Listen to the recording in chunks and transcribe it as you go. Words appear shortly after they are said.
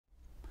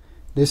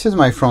This is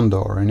my front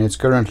door and it's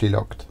currently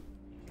locked.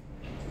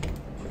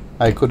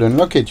 I could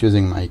unlock it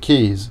using my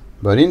keys,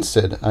 but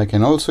instead I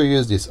can also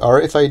use this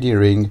RFID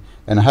ring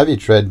and have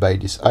it read by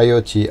this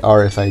IoT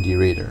RFID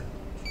reader.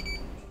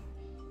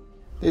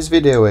 This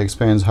video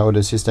explains how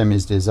the system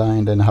is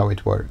designed and how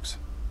it works.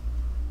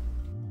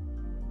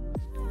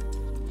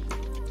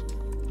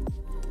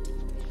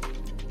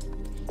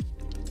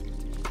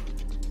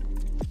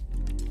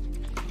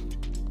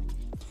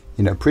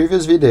 In a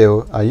previous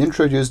video, I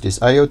introduced this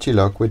IoT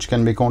lock, which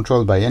can be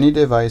controlled by any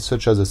device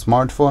such as a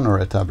smartphone or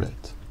a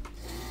tablet.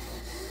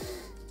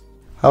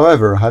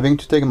 However, having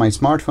to take my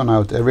smartphone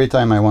out every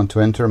time I want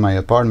to enter my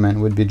apartment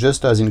would be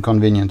just as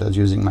inconvenient as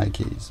using my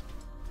keys.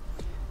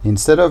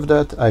 Instead of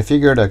that, I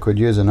figured I could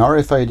use an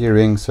RFID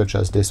ring such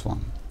as this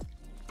one.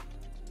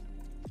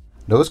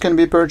 Those can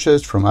be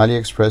purchased from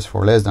AliExpress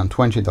for less than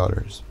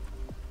 $20.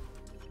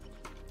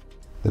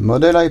 The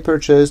model I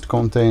purchased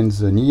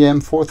contains an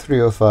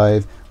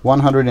EM4305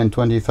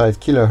 125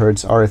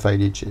 kHz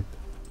RFID chip.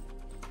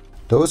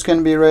 Those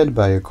can be read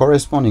by a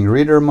corresponding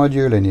reader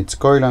module and its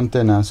coil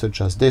antenna such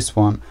as this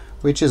one,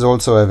 which is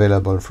also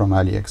available from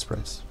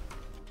AliExpress.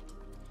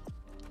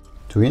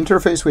 To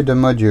interface with the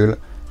module,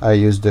 I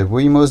used the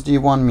Wemos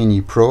D1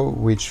 Mini Pro,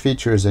 which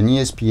features an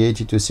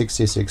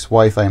ESP8266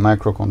 Wi-Fi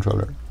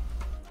microcontroller.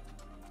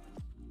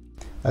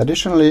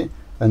 Additionally,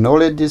 an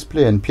OLED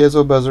display and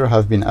piezo buzzer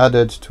have been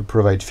added to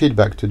provide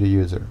feedback to the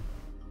user.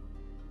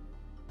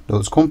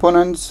 Those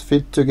components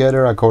fit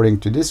together according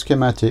to this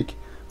schematic,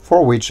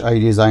 for which I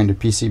designed a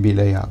PCB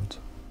layout.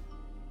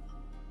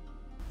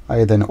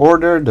 I then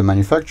ordered the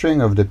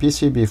manufacturing of the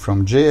PCB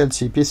from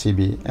JLC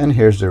PCB, and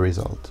here's the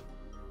result.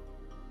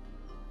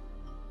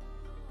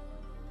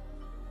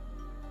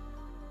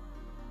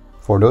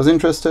 For those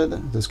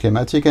interested, the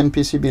schematic and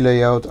PCB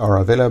layout are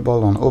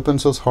available on Open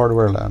Source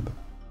Hardware Lab.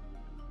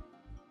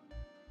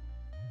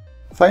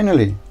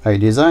 Finally, I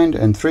designed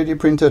and 3D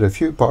printed a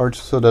few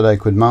parts so that I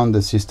could mount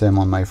the system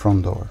on my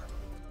front door.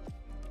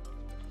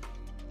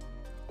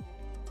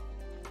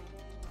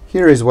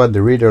 Here is what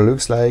the reader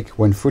looks like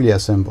when fully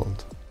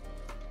assembled.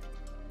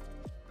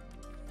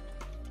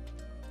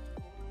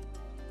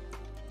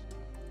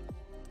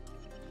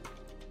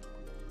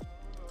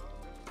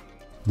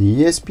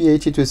 The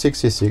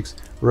ESP8266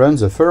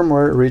 runs a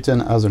firmware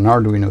written as an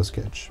Arduino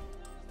sketch.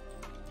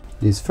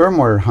 This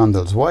firmware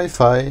handles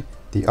Wi-Fi,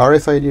 the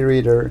RFID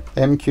reader,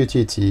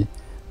 MQTT,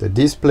 the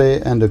display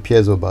and the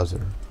piezo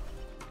buzzer.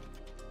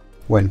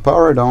 When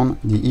powered on,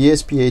 the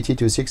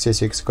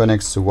ESP8266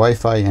 connects to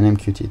Wi-Fi and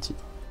MQTT.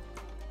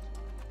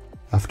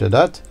 After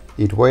that,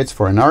 it waits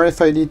for an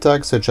RFID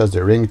tag such as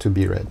the ring to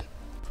be read.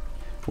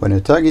 When a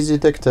tag is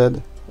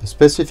detected, a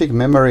specific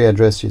memory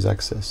address is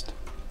accessed.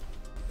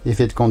 If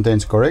it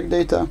contains correct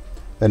data,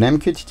 an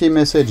MQTT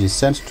message is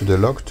sent to the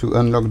lock to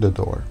unlock the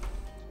door.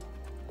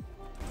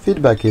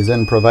 Feedback is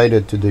then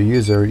provided to the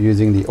user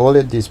using the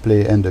OLED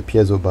display and the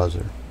piezo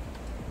buzzer.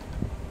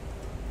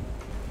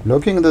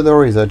 Locking the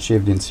door is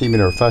achieved in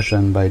similar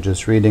fashion by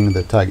just reading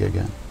the tag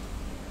again.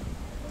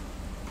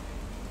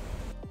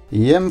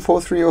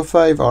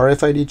 EM4305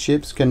 RFID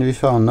chips can be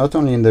found not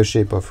only in the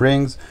shape of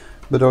rings,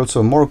 but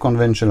also more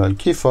conventional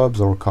key fobs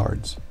or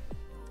cards.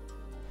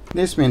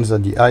 This means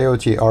that the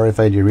IoT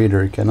RFID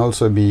reader can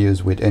also be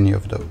used with any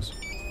of those.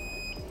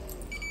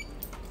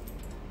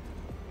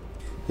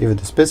 If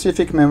the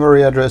specific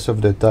memory address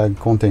of the tag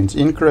contains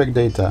incorrect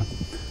data,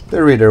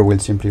 the reader will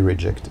simply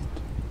reject it.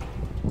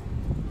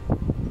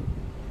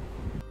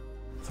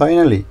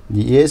 Finally,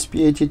 the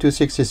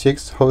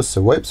ESP8266 hosts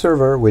a web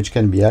server which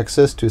can be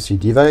accessed to see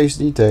device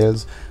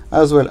details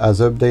as well as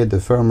update the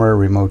firmware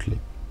remotely.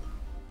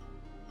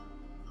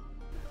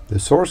 The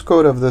source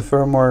code of the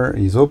firmware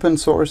is open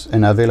source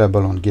and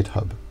available on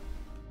GitHub.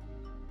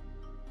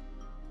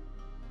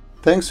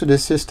 Thanks to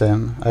this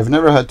system, I've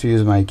never had to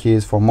use my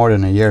keys for more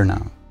than a year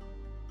now.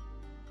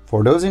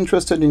 For those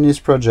interested in this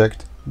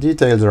project,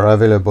 details are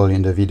available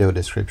in the video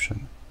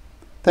description.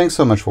 Thanks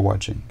so much for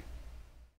watching.